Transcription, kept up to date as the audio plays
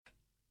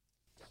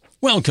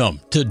Welcome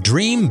to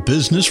Dream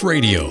Business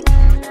Radio,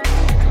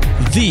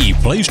 the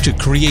place to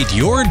create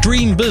your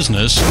dream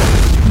business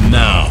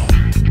now.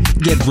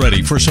 Get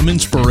ready for some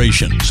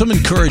inspiration, some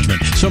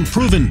encouragement, some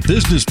proven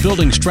business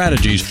building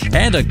strategies,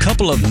 and a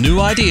couple of new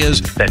ideas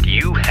that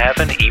you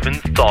haven't even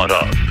thought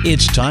of.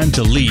 It's time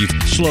to leave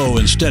slow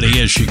and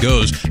steady as she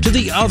goes to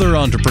the other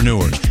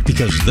entrepreneurs,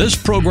 because this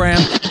program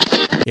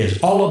is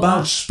all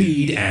about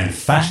speed and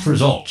fast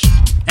results.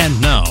 And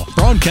now,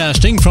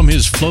 broadcasting from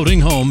his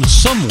floating home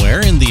somewhere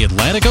in the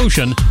Atlantic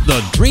Ocean,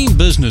 the dream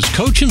business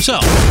coach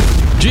himself,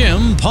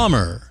 Jim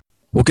Palmer.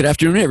 Well, good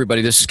afternoon,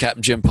 everybody. This is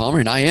Captain Jim Palmer,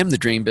 and I am the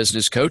Dream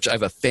Business Coach. I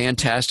have a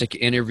fantastic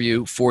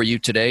interview for you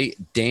today.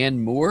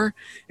 Dan Moore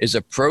is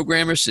a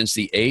programmer since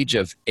the age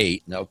of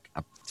 8. Now,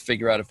 I'll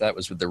figure out if that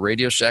was with the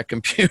Radio Shack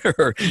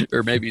computer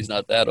or maybe he's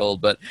not that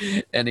old,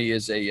 and he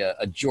is a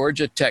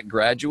Georgia Tech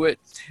graduate.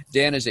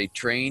 Dan is a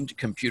trained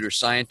computer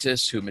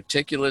scientist who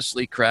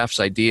meticulously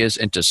crafts ideas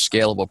into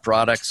scalable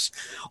products.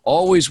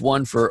 Always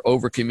one for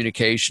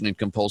over-communication and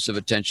compulsive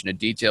attention to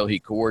detail, he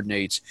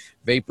coordinates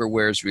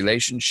Vaporware's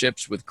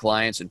relationships with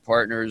clients and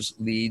partners,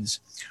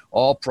 leads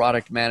all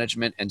product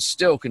management, and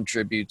still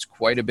contributes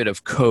quite a bit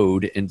of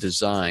code and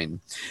design.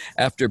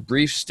 After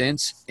brief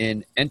stints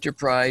in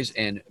enterprise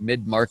and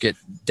mid-market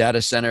data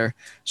center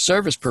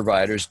service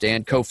providers,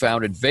 Dan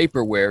co-founded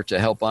Vaporware to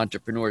help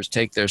entrepreneurs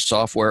take their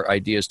software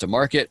ideas to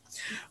market.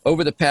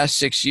 Over the past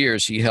 6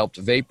 years, he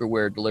helped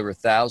Vaporware deliver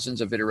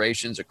thousands of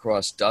iterations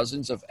across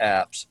dozens of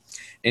apps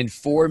in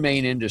 4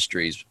 main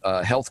industries,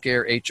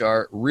 healthcare,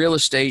 HR, real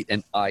estate,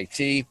 and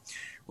IT,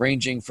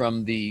 ranging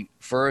from the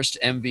first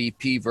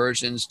MVP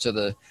versions to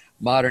the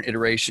modern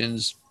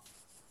iterations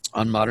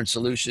on modern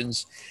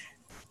solutions.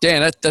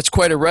 Dan, that's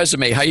quite a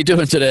resume. How you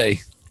doing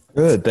today?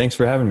 Good. Thanks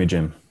for having me,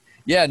 Jim.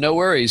 Yeah, no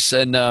worries.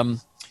 And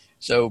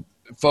so,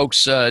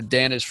 folks,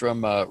 Dan is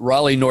from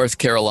Raleigh, North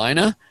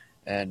Carolina,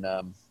 and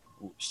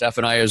Steph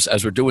and I,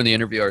 as we're doing the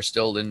interview, are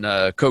still in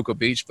Cocoa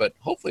Beach, but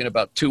hopefully in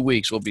about 2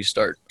 weeks, we'll be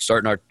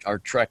starting our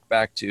trek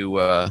back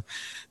to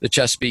the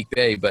Chesapeake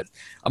Bay. But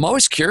I'm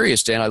always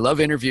curious, Dan. I love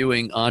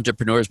interviewing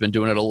entrepreneurs, been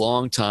doing it a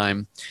long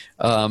time.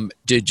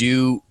 Did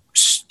you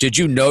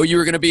know you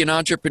were going to be an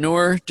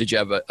entrepreneur? Did you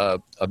have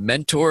a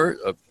mentor,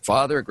 a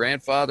father, a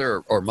grandfather,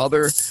 or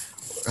mother?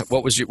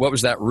 What was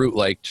that route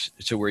like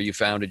to where you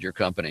founded your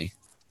company?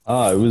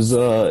 It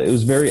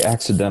was very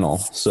accidental.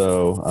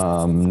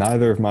 So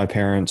neither of my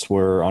parents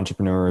were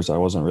entrepreneurs. I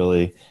wasn't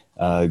really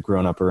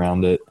grown up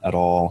around it at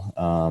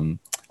all.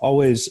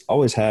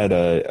 Always had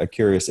a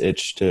curious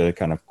itch to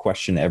kind of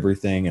question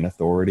everything in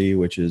authority,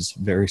 which is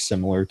very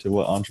similar to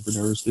what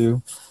entrepreneurs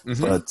do.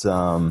 Mm-hmm.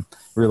 But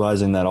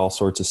realizing that all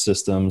sorts of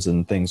systems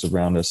and things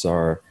around us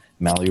are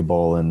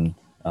malleable and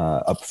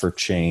up for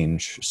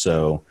change.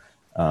 So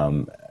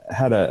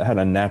had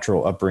a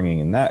natural upbringing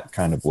in that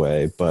kind of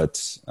way,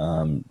 but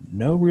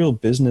no real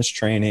business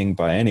training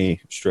by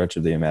any stretch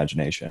of the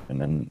imagination.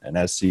 And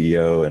as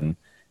CEO and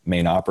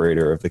main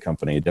operator of the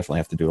company, definitely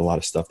have to do a lot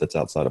of stuff that's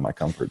outside of my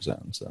comfort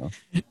zone. So,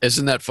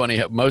 isn't that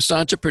funny? Most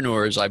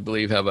entrepreneurs, I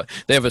believe, have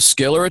a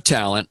skill or a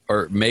talent,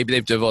 or maybe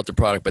they've developed a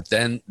product, but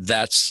then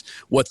that's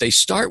what they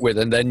start with.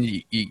 And then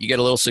you get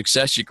a little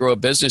success, you grow a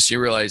business,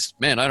 you realize,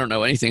 man, I don't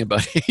know anything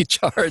about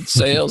HR and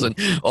sales and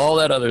all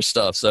that other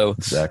stuff. So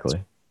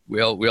exactly. We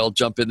all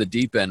jump in the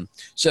deep end.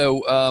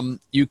 So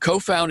you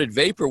co-founded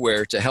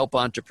Vaporware to help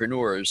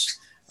entrepreneurs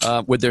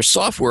with their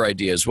software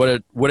ideas.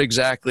 What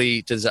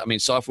exactly does that mean?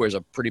 Software is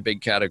a pretty big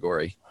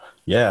category.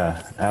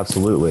 Yeah,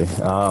 absolutely.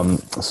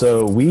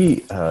 So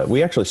we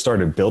actually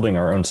started building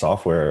our own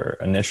software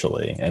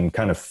initially and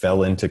kind of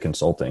fell into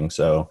consulting.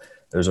 So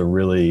there's a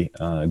really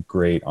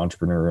great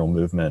entrepreneurial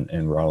movement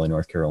in Raleigh,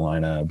 North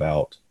Carolina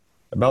about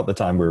the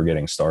time we were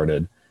getting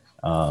started.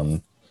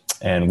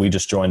 And we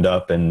just joined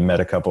up and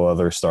met a couple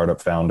other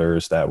startup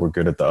founders that were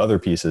good at the other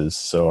pieces.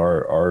 So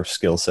our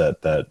skill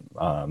set that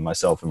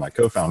myself and my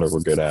co-founder were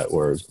good at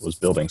was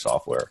building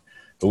software.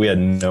 But we had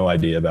no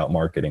idea about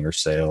marketing or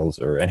sales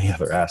or any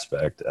other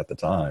aspect at the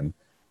time.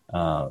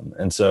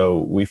 And so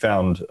we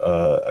found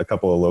a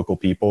couple of local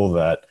people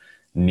that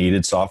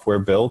needed software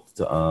built,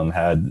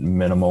 had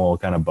minimal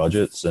kind of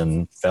budgets,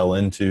 and fell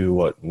into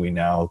what we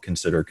now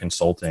consider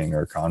consulting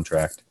or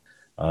contract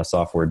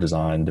software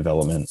design,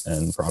 development,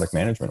 and product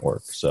management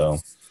work. So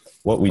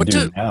what we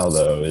do now,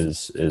 though,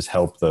 is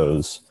help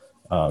those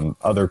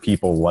other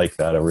people like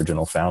that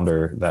original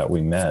founder that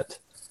we met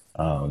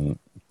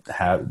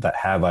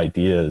have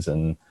ideas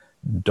and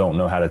don't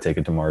know how to take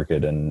it to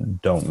market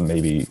and don't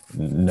maybe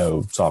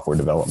know software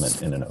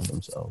development in and of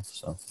themselves.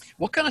 So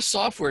what kind of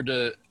software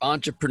do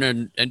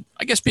entrepreneur, and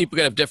I guess people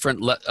could have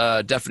different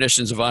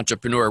definitions of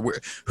entrepreneur.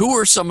 Who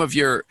are some of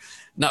your,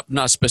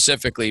 not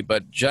specifically,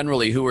 but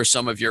generally, who are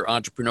some of your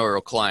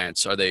entrepreneurial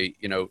clients? Are they,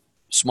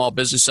 small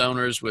business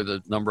owners with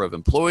a number of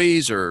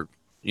employees, or,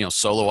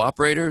 solo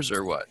operators,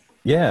 or what?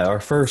 Yeah, our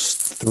first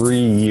 3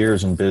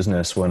 years in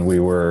business, when we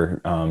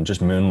were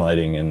just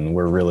moonlighting and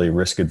we're really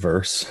risk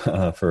adverse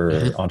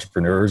for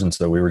entrepreneurs. And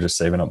so we were just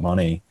saving up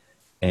money.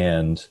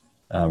 And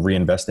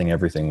reinvesting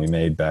everything we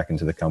made back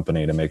into the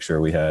company to make sure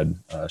we had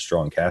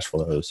strong cash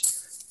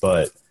flows.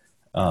 But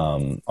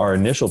our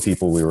initial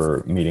people we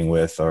were meeting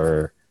with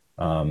are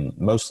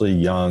mostly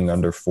young,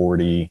 under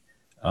 40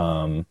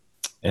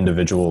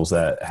 individuals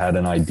that had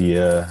an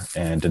idea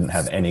and didn't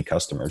have any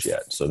customers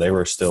yet. So they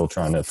were still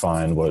trying to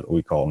find what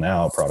we call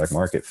now product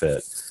market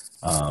fit,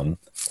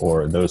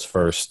 or those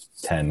first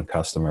 10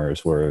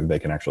 customers where they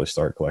can actually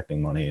start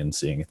collecting money and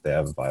seeing if they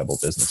have a viable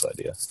business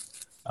idea.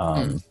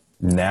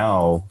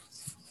 Now,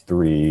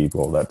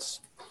 that's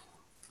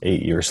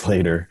 8 years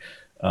later,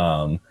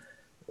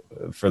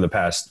 for the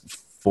past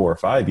 4 or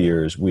 5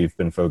 years, we've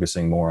been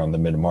focusing more on the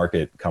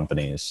mid-market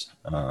companies,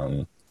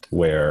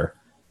 where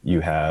you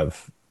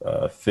have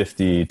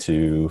 50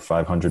 to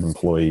 500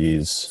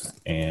 employees,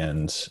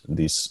 and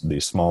these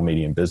small,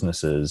 medium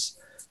businesses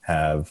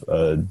have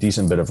a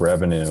decent bit of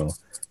revenue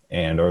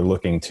and are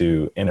looking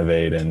to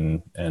innovate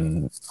and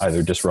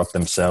either disrupt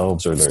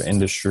themselves or their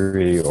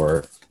industry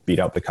or beat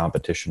out the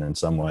competition in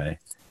some way,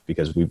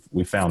 because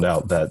we found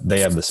out that they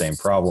have the same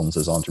problems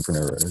as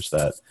entrepreneurs,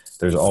 that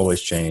there's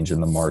always change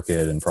in the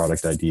market and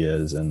product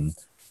ideas, and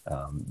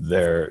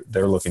they're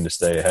looking to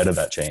stay ahead of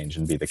that change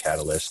and be the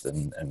catalyst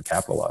and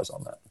capitalize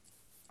on that.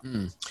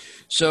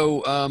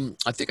 So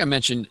I think I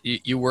mentioned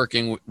you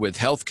working with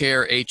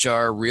healthcare,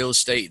 HR, real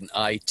estate, and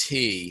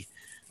IT.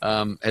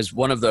 Has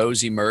one of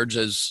those emerged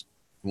as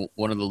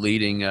one of the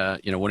leading,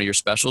 one of your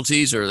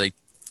specialties, or are they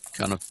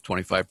kind of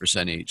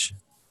 25% each?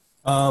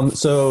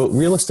 So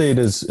real estate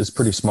is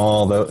pretty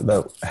small.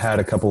 That had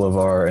a couple of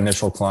our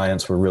initial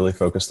clients were really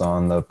focused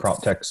on the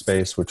prop tech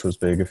space, which was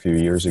big a few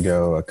years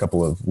ago. A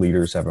couple of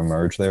leaders have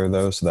emerged there,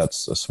 though, so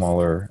that's a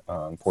smaller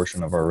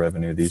portion of our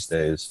revenue these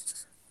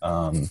days.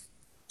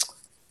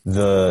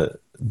 The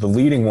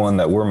leading one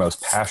that we're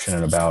most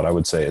passionate about, I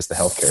would say, is the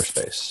healthcare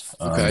space.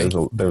 Okay.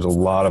 There's a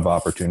lot of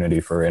opportunity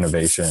for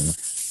innovation.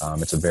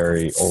 It's a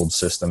very old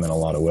system in a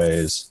lot of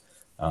ways.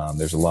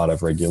 There's a lot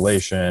of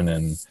regulation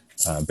and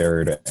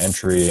barrier to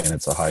entry, and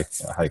it's a high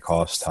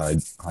cost,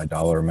 high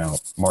dollar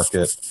amount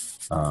market,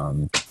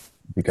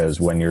 because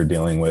when you're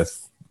dealing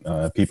with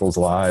people's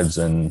lives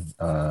and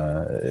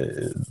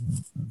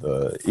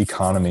the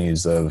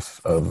economies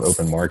of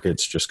open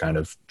markets just kind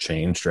of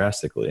change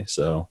drastically.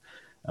 So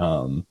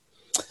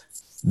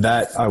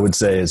that, I would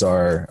say, is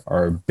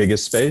our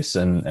biggest space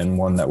and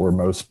one that we're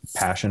most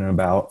passionate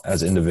about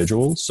as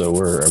individuals. So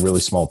we're a really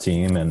small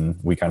team, and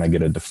we kind of get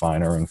to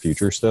define our own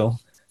future still.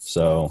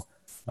 So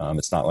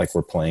it's not like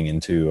we're playing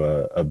into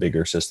a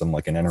bigger system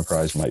like an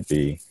enterprise might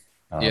be.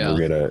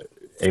 We're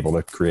able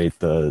to create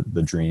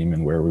the dream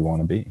and where we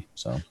want to be.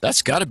 So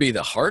that's got to be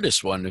the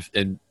hardest one,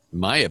 in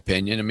my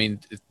opinion. I mean,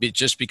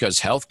 just because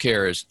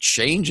healthcare is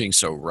changing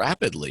so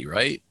rapidly,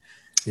 right?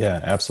 Yeah,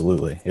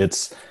 absolutely.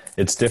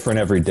 It's different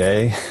every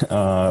day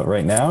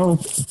right now,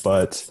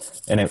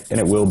 but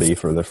it will be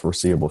for the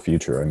foreseeable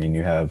future. I mean,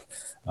 you have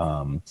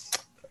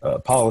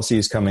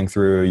policies coming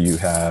through. You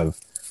have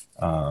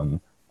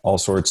all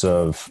sorts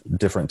of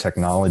different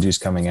technologies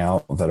coming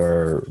out that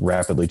are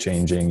rapidly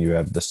changing. You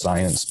have the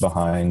science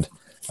behind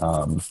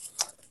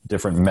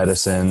different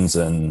medicines,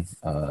 and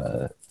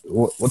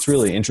what's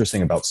really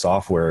interesting about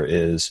software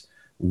is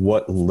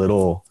what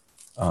little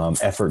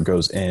effort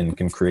goes in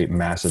can create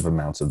massive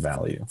amounts of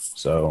value.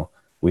 So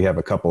we have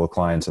a couple of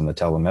clients in the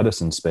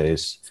telemedicine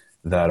space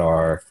that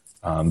are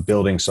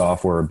building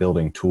software,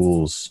 building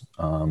tools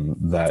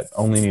that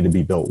only need to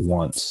be built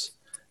once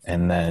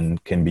and then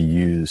can be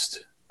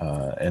used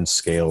and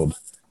scaled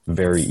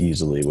very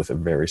easily with a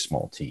very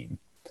small team.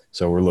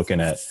 So we're looking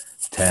at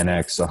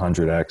 10x,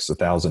 100x,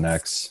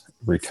 1000x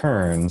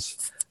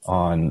returns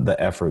on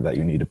the effort that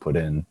you need to put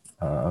in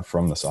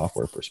from the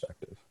software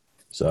perspective.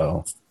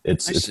 So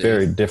it's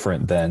very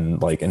different than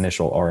like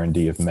initial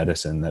R&D of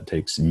medicine that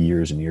takes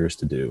years and years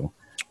to do.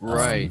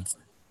 Right.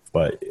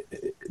 But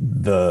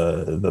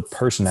the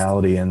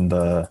personality and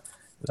the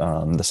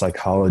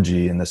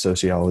psychology and the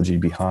sociology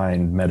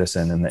behind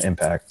medicine and the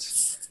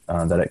impact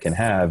that it can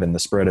have, and the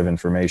spread of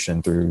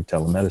information through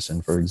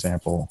telemedicine, for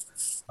example,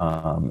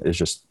 is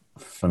just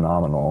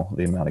phenomenal,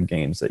 the amount of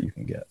gains that you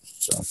can get.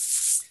 So.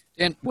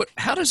 And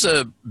how does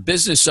a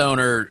business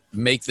owner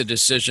make the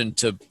decision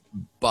to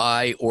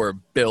buy or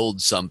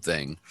build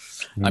something?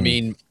 I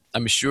mean,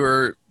 I'm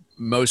sure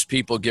most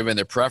people, given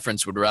their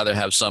preference, would rather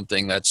have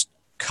something that's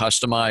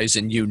customized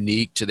and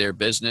unique to their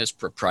business,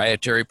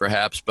 proprietary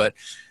perhaps, but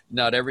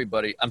not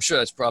everybody. I'm sure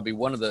that's probably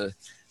one of the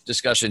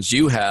discussions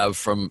you have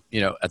from,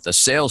 at the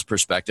sales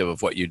perspective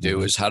of what you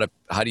do, is how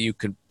do you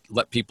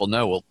let people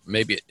know, well,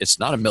 maybe it's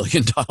not $1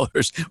 million.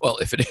 Well,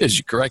 if it is,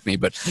 you correct me,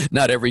 but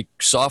not every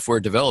software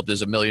developed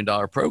is $1 million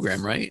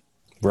program, right?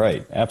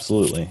 Right.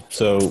 Absolutely.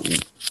 So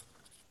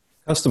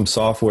custom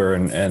software,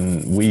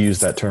 and we use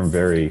that term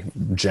very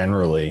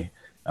generally,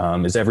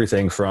 is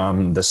everything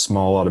from the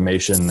small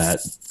automation that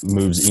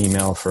moves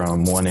email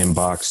from one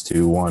inbox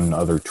to one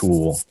other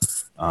tool,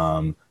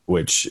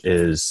 which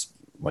is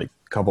like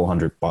a couple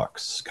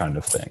 $100 kind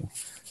of thing.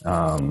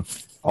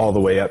 all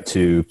the way up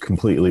to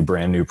completely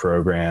brand new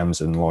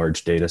programs and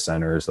large data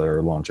centers that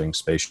are launching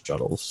space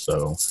shuttles.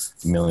 So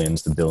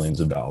millions to billions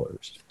of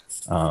dollars.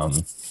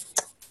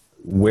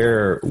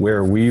 Where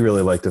we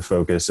really like to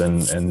focus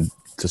and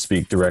to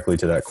speak directly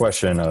to that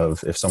question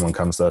of if someone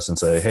comes to us and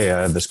say, hey,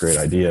 I have this great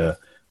idea.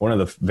 One of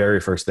the very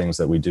first things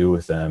that we do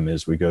with them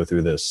is we go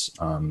through this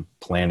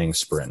planning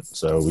sprint.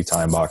 So we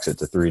time box it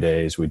to 3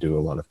 days. We do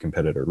a lot of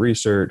competitor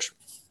research.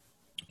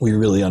 We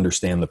really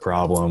understand the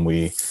problem.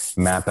 We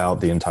map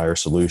out the entire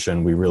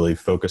solution. We really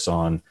focus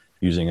on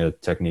using a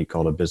technique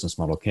called a business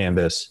model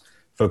canvas,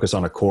 focus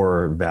on a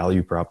core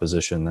value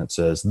proposition that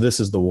says,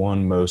 this is the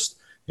one most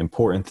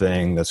important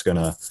thing that's going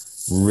to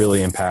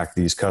really impact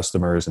these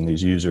customers and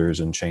these users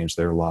and change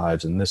their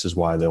lives. And this is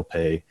why they'll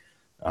pay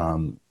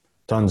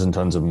tons and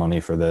tons of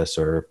money for this,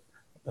 or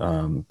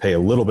pay a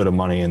little bit of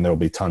money and there'll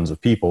be tons of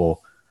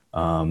people.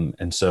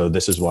 And so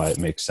this is why it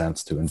makes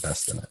sense to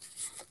invest in it.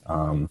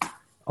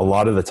 A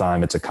lot of the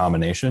time it's a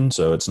combination.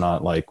 So it's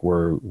not like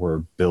we're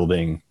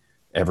building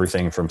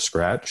everything from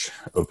scratch.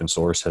 Open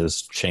source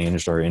has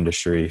changed our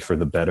industry for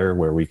the better,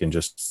 where we can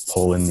just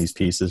pull in these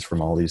pieces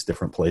from all these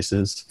different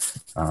places.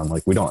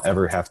 Like we don't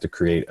ever have to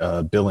create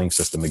a billing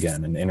system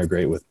again and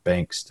integrate with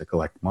banks to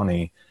collect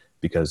money,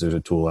 because there's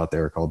a tool out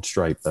there called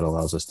Stripe that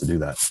allows us to do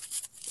that.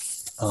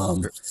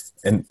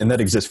 And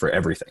that exists for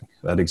everything.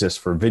 That exists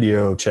for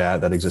video chat,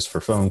 that exists for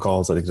phone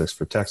calls, that exists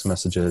for text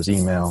messages,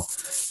 email.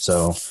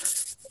 So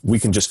we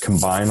can just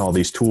combine all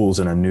these tools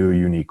in a new,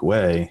 unique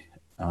way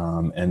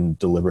and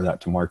deliver that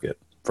to market.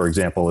 For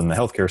example, in the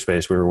healthcare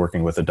space, we were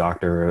working with a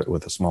doctor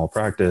with a small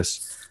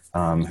practice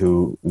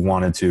who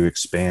wanted to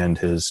expand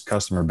his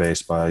customer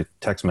base by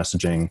text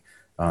messaging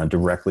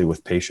directly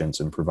with patients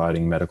and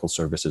providing medical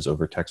services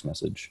over text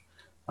message.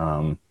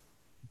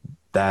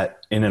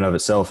 That in and of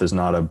itself is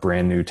not a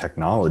brand new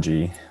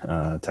technology.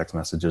 Text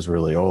message is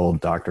really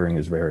old. Doctoring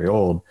is very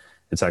old.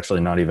 It's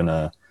actually not even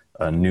a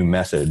new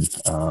method.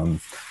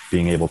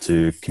 Being able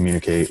to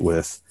communicate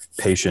with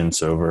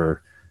patients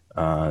over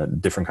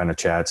different kind of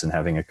chats and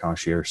having a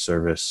concierge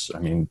service,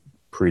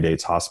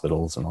 predates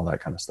hospitals and all that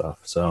kind of stuff.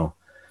 So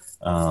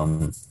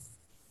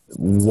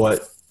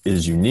what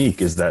is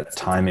unique is that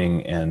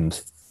timing and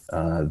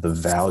the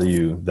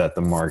value that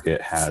the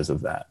market has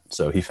of that.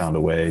 So he found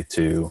a way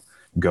to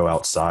go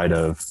outside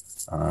of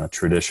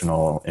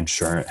traditional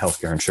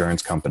healthcare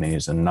insurance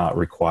companies and not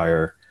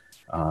require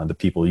the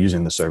people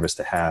using the service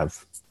to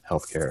have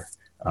healthcare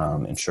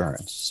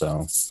insurance.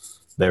 So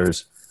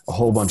there's a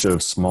whole bunch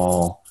of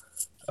small,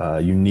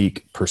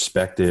 unique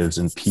perspectives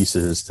and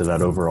pieces to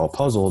that overall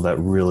puzzle that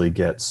really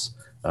gets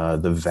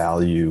the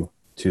value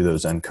to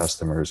those end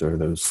customers or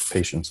those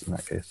patients in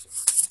that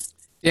case.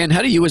 Dan,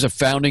 how do you as a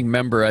founding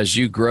member, as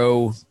you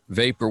grow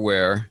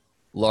Vaporware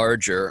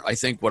larger, I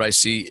think what I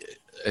see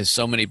as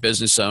so many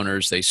business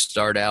owners, they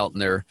start out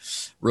and they're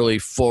really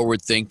forward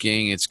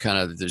thinking. It's kind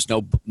of, there's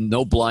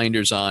no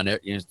blinders on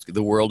it.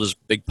 The world is a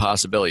big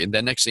possibility. And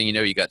then next thing you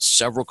know, you got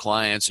several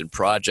clients and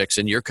projects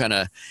and you're kind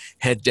of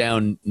head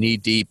down, knee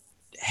deep,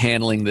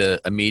 handling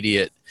the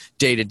immediate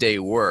day-to-day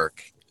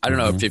work. I don't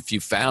know if you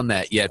found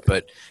that yet,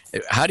 but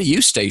how do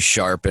you stay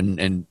sharp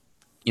and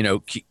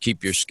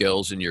keep your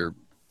skills and your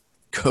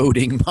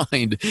coding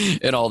mind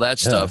and all that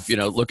stuff,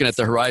 looking at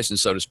the horizon,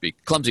 so to speak?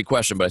 Clumsy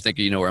question, but I think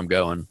you know where I'm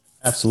going.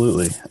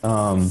 Absolutely.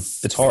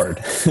 It's hard.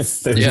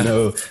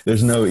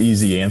 There's no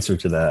easy answer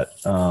to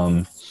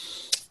that.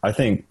 I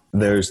think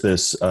there's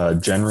this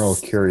general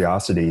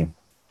curiosity.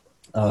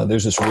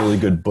 There's this really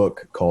good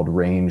book called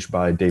Range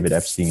by David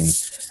Epstein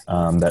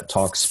that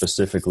talks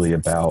specifically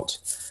about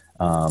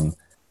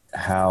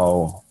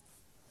how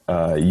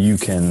you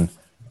can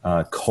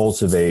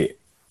cultivate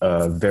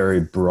a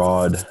very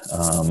broad,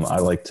 I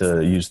like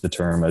to use the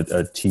term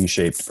a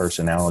T-shaped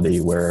personality,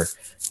 where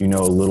you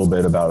know a little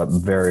bit about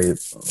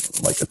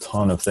a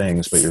ton of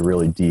things, but you're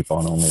really deep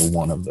on only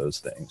one of those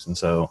things. And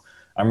so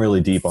I'm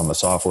really deep on the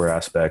software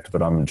aspect,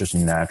 but I'm just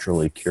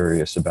naturally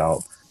curious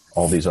about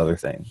all these other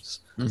things.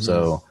 Mm-hmm.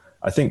 So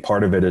I think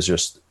part of it is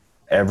just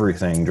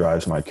everything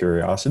drives my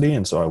curiosity.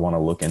 And so I want to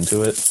look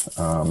into it.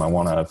 I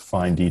want to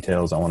find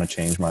details. I want to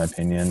change my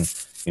opinion,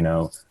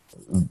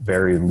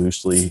 very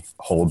loosely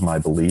hold my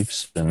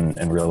beliefs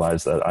and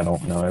realize that I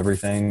don't know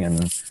everything and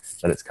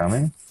that it's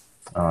coming.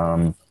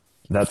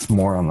 That's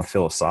more on the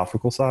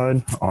philosophical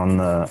side. On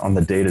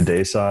the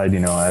day-to-day side,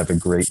 I have a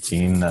great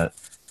team that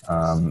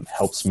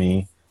helps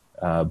me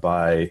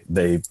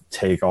they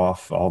take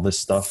off all this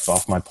stuff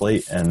off my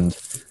plate, and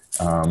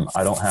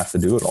I don't have to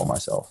do it all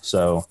myself.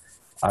 So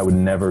I would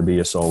never be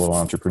a solo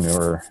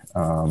entrepreneur.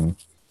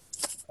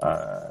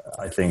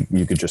 I think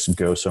you could just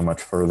go so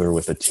much further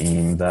with a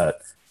team that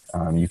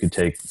you could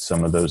take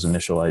some of those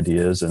initial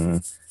ideas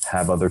and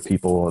have other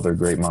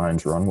great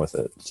minds run with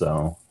it.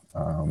 So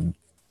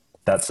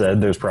that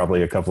said, there's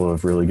probably a couple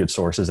of really good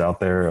sources out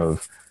there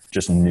of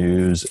just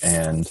news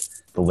and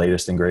the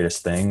latest and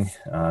greatest thing.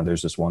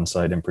 There's this one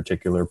site in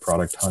particular,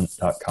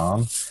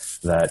 producthunt.com,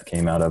 that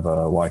came out of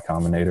Y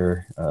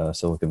Combinator,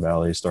 Silicon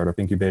Valley startup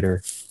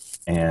incubator.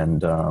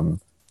 And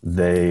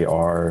they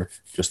are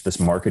just this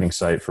marketing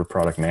site for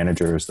product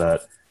managers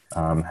that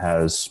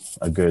has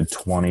a good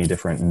 20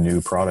 different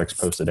new products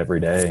posted every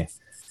day.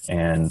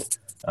 And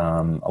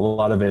a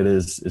lot of it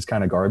is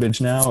kind of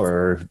garbage now,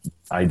 or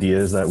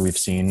ideas that we've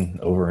seen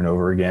over and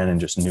over again in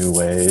just new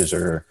ways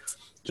or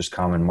just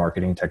common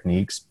marketing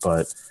techniques.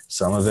 But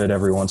some of it,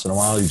 every once in a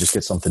while, you just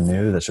get something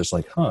new that's just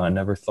like, I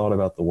never thought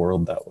about the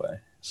world that way.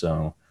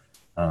 So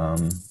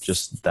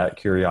just that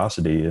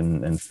curiosity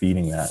and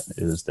feeding that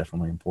is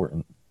definitely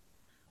important.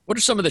 What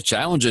are some of the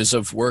challenges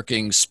of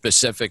working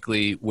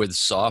specifically with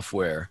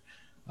software?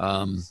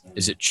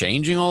 Is it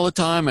changing all the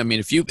time? I mean,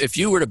 if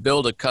you were to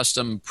build a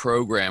custom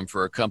program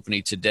for a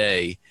company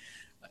today,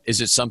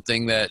 is it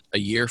something that a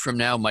year from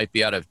now might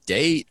be out of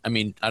date? I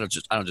mean, I don't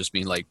just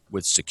mean like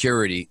with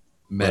security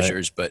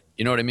measures, right, but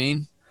you know what I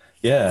mean?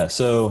 Yeah.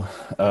 So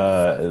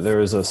there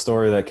was a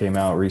story that came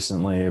out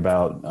recently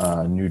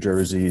about New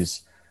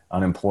Jersey's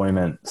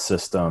unemployment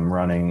system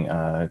running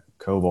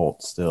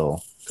COBOL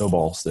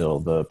still,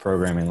 the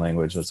programming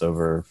language that's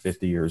over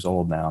 50 years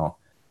old now.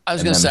 I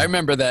was going to say, I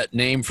remember that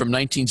name from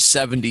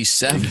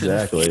 1977.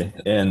 Exactly.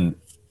 And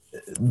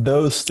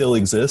those still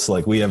exist.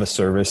 Like, we have a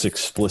service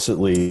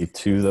explicitly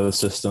to those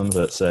systems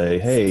that say,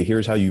 hey,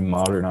 here's how you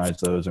modernize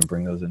those and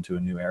bring those into a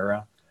new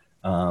era.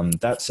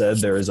 That said,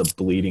 there is a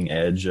bleeding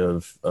edge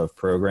of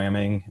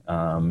programming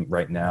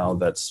right now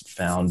that's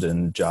found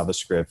in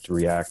JavaScript,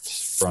 React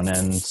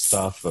front-end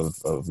stuff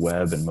of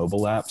web and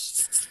mobile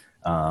apps.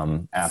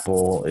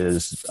 Apple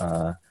is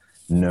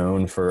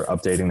known for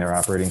updating their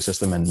operating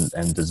system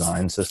and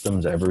design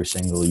systems every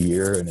single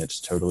year, and it's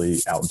totally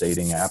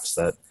outdating apps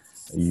that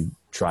you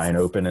try and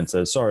open and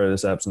says, sorry,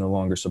 this app's no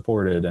longer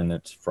supported, and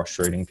it's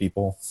frustrating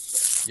people.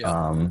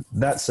 Yeah.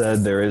 That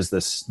said, there is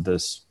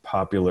this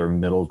popular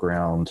middle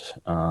ground,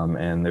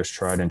 and there's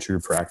tried and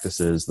true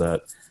practices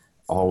that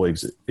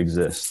always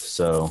exist.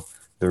 So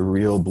the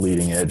real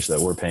bleeding edge that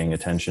we're paying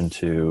attention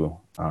to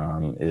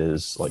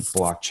is like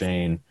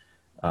blockchain,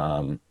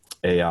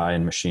 AI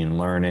and machine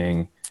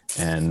learning,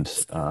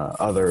 and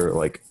other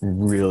like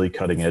really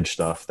cutting edge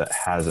stuff that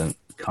hasn't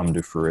come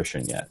to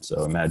fruition yet.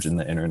 So imagine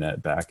the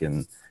internet back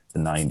in the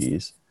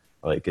 90s.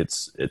 Like,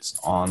 it's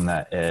on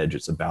that edge,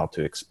 it's about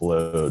to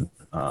explode,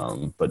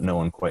 but no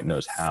one quite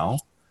knows how.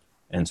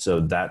 And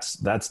so that's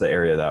the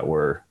area that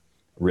we're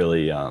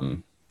really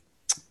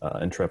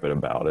intrepid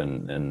about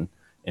and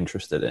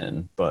interested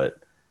in. But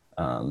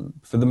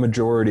for the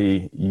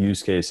majority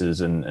use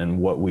cases and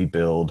what we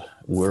build,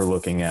 we're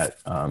looking at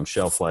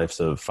shelf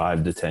lives of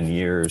 5 to 10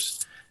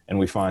 years. And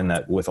we find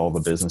that with all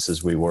the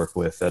businesses we work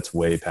with, that's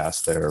way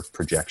past their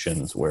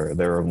projections, where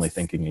they're only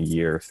thinking a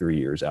year, 3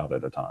 years out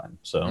at a time.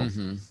 So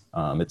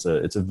it's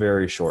a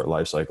very short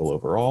life cycle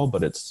overall,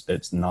 but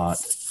it's not,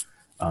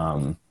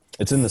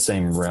 it's in the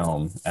same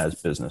realm as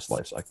business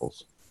life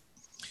cycles.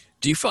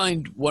 Do you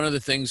find one of the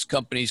things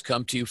companies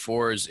come to you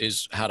for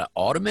is how to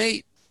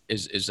automate?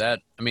 Is that,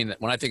 I mean,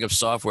 when I think of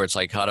software, it's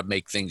like how to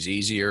make things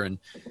easier and,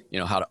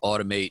 how to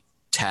automate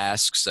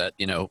tasks that,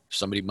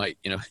 somebody might,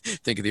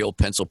 think of the old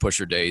pencil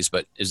pusher days,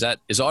 but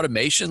is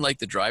automation like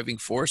the driving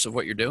force of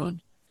what you're doing?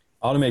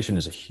 Automation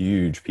is a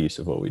huge piece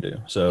of what we do.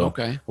 So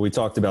okay, we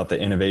talked about the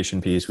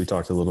innovation piece. We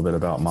talked a little bit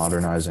about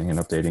modernizing and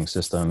updating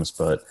systems,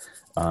 but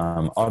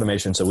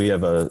automation. So we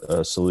have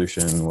a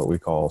solution, what we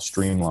call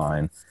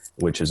Streamline,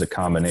 which is a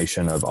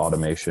combination of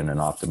automation and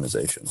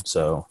optimization.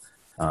 So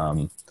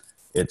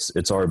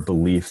it's our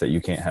belief that you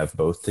can't have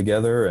both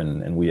together.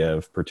 And we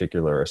have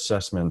particular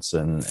assessments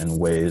and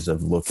ways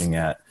of looking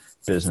at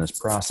business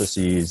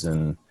processes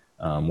and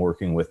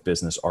working with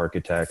business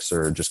architects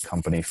or just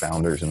company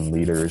founders and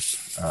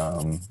leaders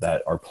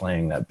that are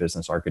playing that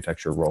business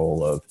architecture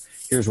role of,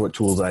 here's what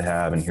tools I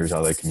have and here's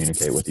how they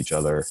communicate with each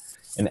other.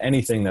 And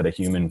anything that a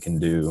human can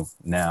do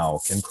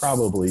now can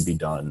probably be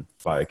done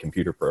by a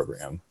computer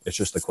program. It's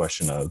just a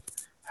question of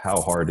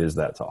how hard is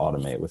that to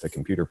automate with a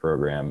computer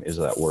program? Is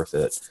that worth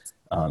it?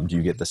 Do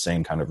you get the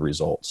same kind of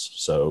results?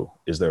 So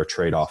is there a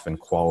trade-off in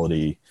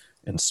quality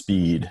and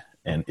speed?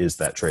 And is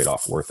that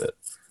trade-off worth it?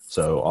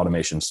 So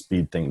automation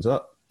speed things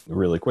up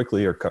really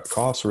quickly or cut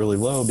costs really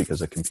low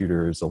because a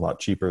computer is a lot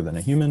cheaper than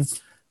a human.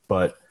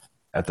 But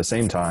at the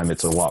same time,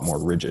 it's a lot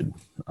more rigid.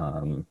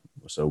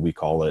 So we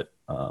call it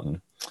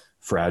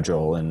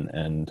fragile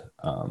and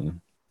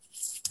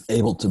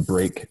able to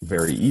break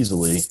very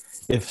easily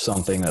if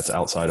something that's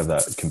outside of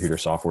that computer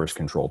software's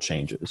control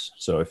changes.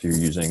 So if you're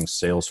using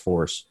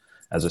Salesforce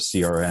as a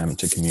CRM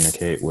to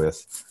communicate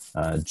with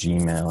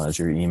Gmail as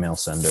your email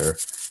sender,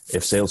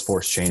 if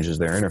Salesforce changes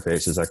their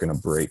interface, is that going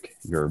to break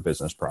your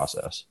business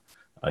process?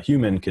 A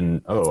human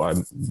can,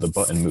 the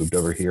button moved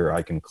over here,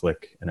 I can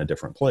click in a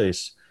different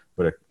place,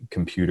 but a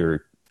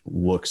computer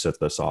looks at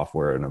the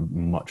software in a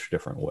much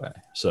different way.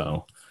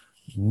 So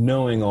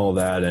knowing all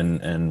that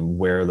and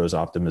where those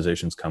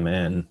optimizations come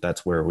in,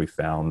 that's where we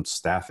found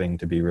staffing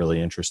to be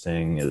really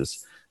interesting.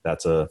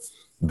 That's a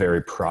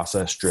very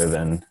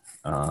process-driven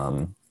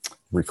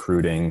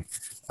recruiting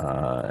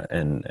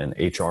and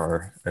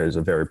HR is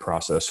a very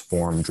process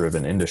form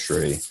driven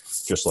industry,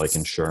 just like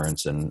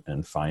insurance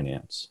and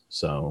finance.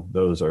 So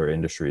those are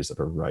industries that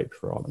are ripe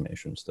for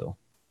automation still.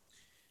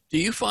 Do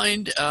you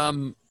find,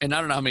 and I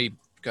don't know how many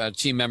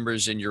team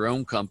members in your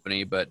own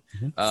company, but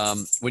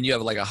when you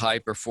have like a high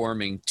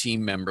performing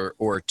team member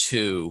or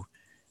two,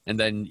 and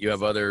then you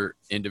have other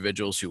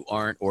individuals who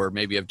aren't, or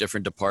maybe have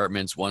different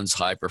departments, one's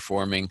high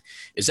performing,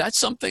 is that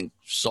something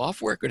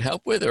software could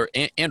help with? Or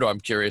I'm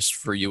curious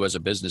for you as a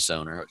business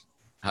owner,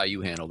 how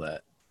you handle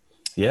that.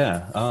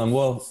 Yeah.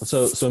 Well,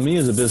 so me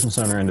as a business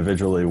owner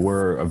individually,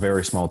 we're a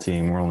very small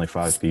team. We're only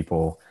 5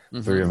 people.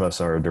 3 of us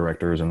are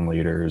directors and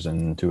leaders,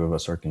 and 2 of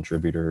us are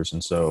contributors.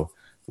 And so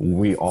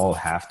we all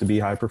have to be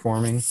high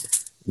performing.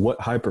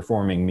 What high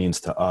performing means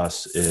to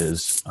us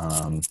is,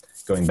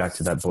 going back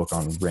to that book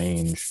on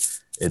range,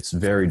 it's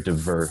very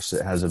diverse.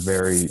 It has a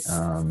very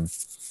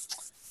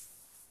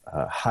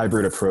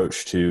hybrid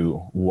approach to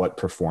what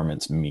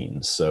performance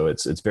means. So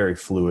it's very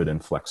fluid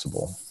and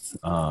flexible.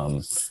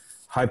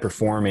 High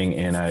performing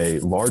in a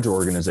large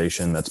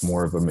organization that's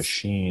more of a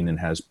machine and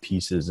has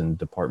pieces and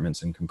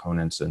departments and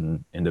components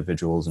and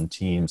individuals and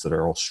teams that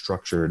are all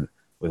structured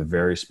with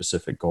very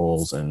specific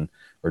goals and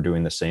are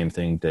doing the same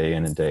thing day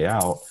in and day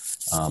out.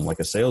 Like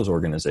a sales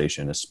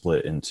organization is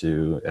split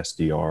into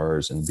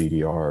SDRs and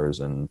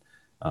BDRs and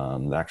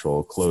the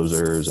actual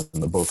closers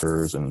and the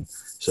bookers. And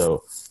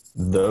so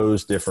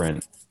those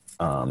different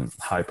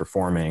high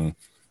performing,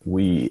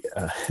 we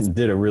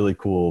did a really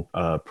cool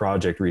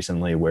project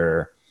recently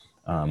where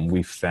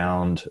we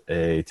found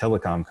a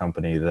telecom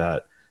company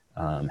that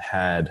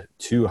had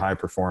 2 high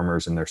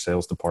performers in their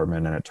sales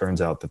department, and it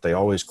turns out that they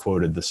always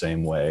quoted the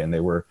same way, and they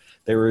were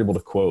able to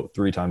quote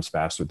 3 times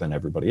faster than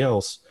everybody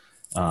else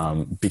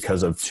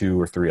because of 2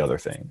 or 3 other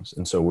things.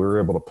 And so we were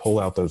able to pull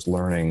out those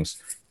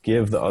learnings,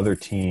 give the other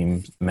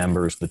team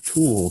members the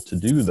tool to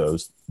do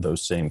those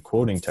same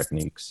quoting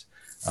techniques,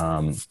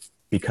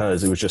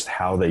 because it was just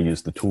how they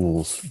used the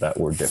tools that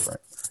were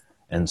different.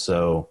 And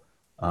so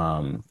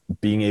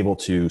being able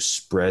to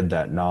spread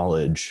that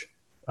knowledge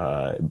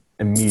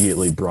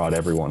immediately brought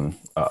everyone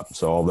up.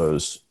 So all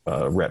those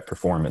rep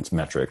performance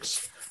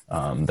metrics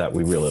that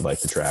we really like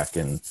to track,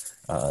 and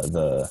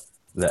the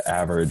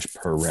average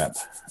per rep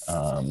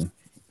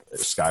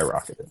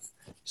skyrocketed.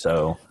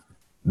 So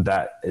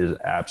that is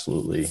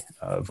absolutely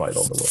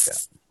vital to look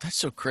at. That's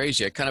so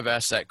crazy. I kind of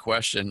asked that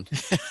question.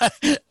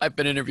 I've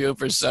been interviewing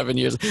for 7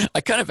 years.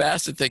 I kind of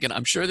asked it thinking,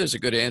 I'm sure there's a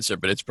good answer,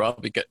 but it's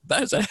probably good.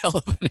 That is a hell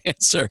of an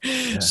answer.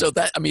 Yeah. So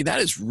that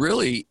is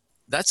really,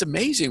 that's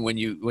amazing when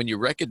you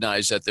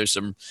recognize that there's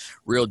some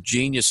real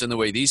genius in the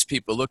way these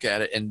people look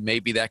at it, and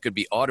maybe that could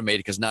be automated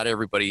because not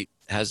everybody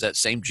has that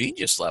same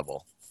genius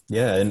level.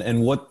 Yeah.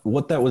 And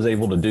what that was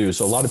able to do.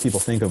 So a lot of people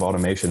think of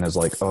automation as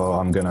like, oh,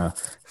 I'm going to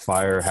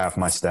fire half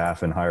my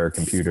staff and hire a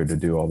computer to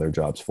do all their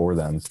jobs for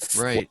them.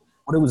 Right.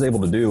 What it was able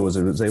to do was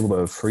it was able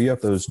to free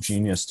up those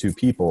genius 2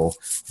 people,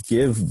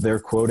 give their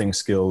quoting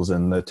skills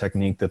and the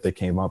technique that they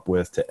came up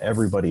with to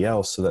everybody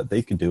else so that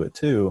they could do it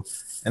too.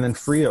 And then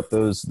free up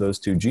those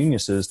 2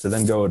 geniuses to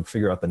then go and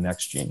figure out the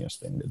next genius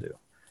thing to do.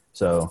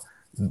 So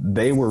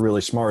they were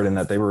really smart in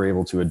that they were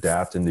able to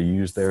adapt and to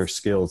use their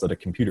skills that a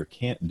computer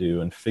can't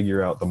do and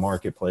figure out the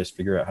marketplace,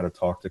 figure out how to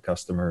talk to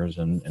customers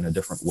in a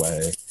different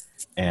way.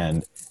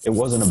 And it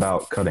wasn't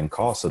about cutting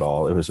costs at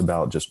all. It was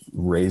about just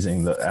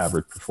raising the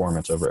average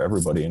performance over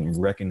everybody and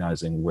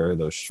recognizing where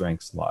those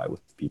strengths lie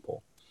with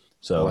people.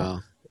 So wow.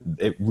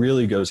 It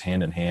really goes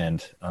hand in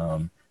hand.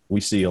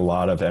 We see a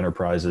lot of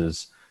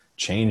enterprises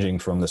changing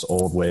from this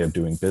old way of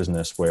doing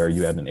business where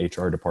you had an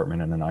HR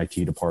department and an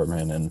IT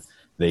department, and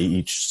they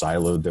each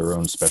siloed their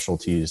own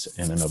specialties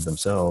in and of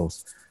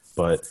themselves.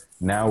 But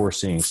now we're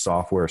seeing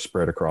software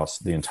spread across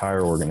the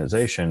entire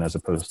organization as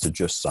opposed to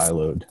just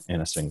siloed in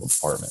a single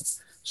department.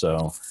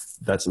 So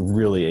that's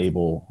really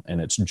able,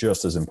 and it's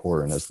just as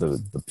important as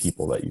the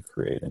people that you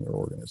create in your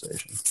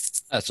organization.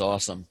 That's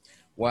awesome.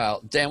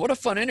 Wow. Dan, what a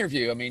fun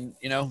interview. I mean,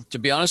 to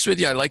be honest with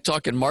you, I like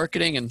talking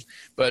marketing,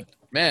 but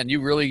man,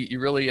 you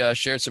really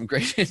shared some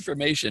great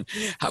information.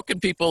 How can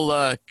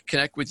people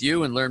connect with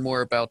you and learn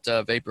more about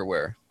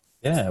Vaporware?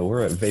 Yeah,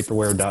 we're at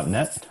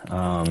vaporware.net.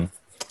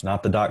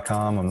 Not the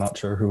 .com. I'm not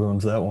sure who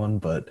owns that one,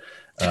 but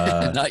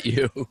not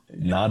you,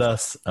 not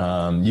us.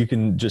 You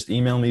can just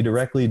email me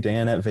directly,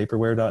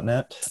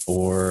 dan@vaporware.net,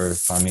 or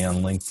find me on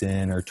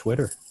LinkedIn or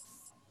Twitter.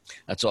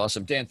 That's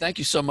awesome. Dan, thank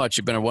you so much.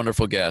 You've been a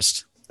wonderful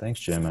guest. Thanks,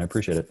 Jim. I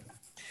appreciate it.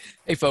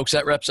 Hey, folks,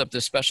 that wraps up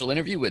this special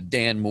interview with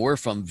Dan Moore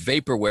from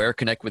Vaporware.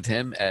 Connect with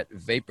him at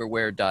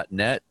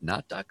vaporware.net,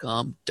 not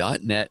 .com,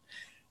 .net.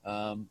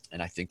 And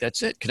I think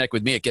that's it. Connect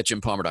with me at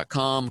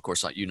getjimpalmer.com. Of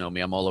course, you know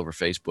me. I'm all over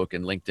Facebook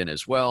and LinkedIn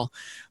as well.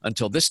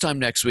 Until this time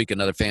next week,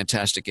 another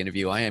fantastic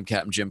interview. I am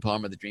Captain Jim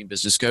Palmer, the Dream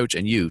Business Coach,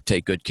 and you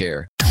take good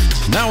care.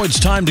 Now it's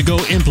time to go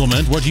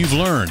implement what you've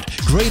learned.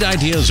 Great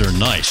ideas are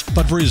nice,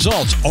 but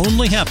results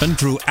only happen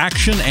through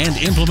action and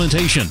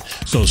implementation.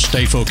 So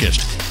stay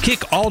focused.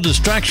 Kick all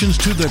distractions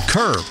to the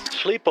curb.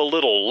 sleep a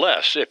little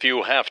less if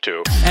you have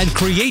to. And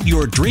create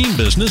your dream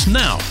business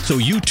now so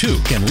you too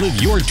can live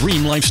your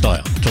dream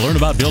lifestyle. To learn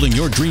about building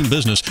your dream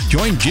business,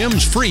 join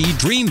Jim's free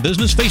Dream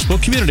Business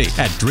Facebook community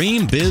at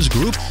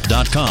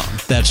dreambizgroup.com.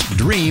 That's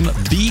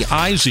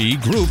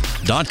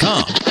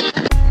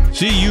dreambizgroup.com.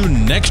 See you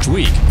next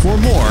week for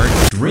more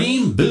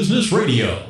Dream Business Radio.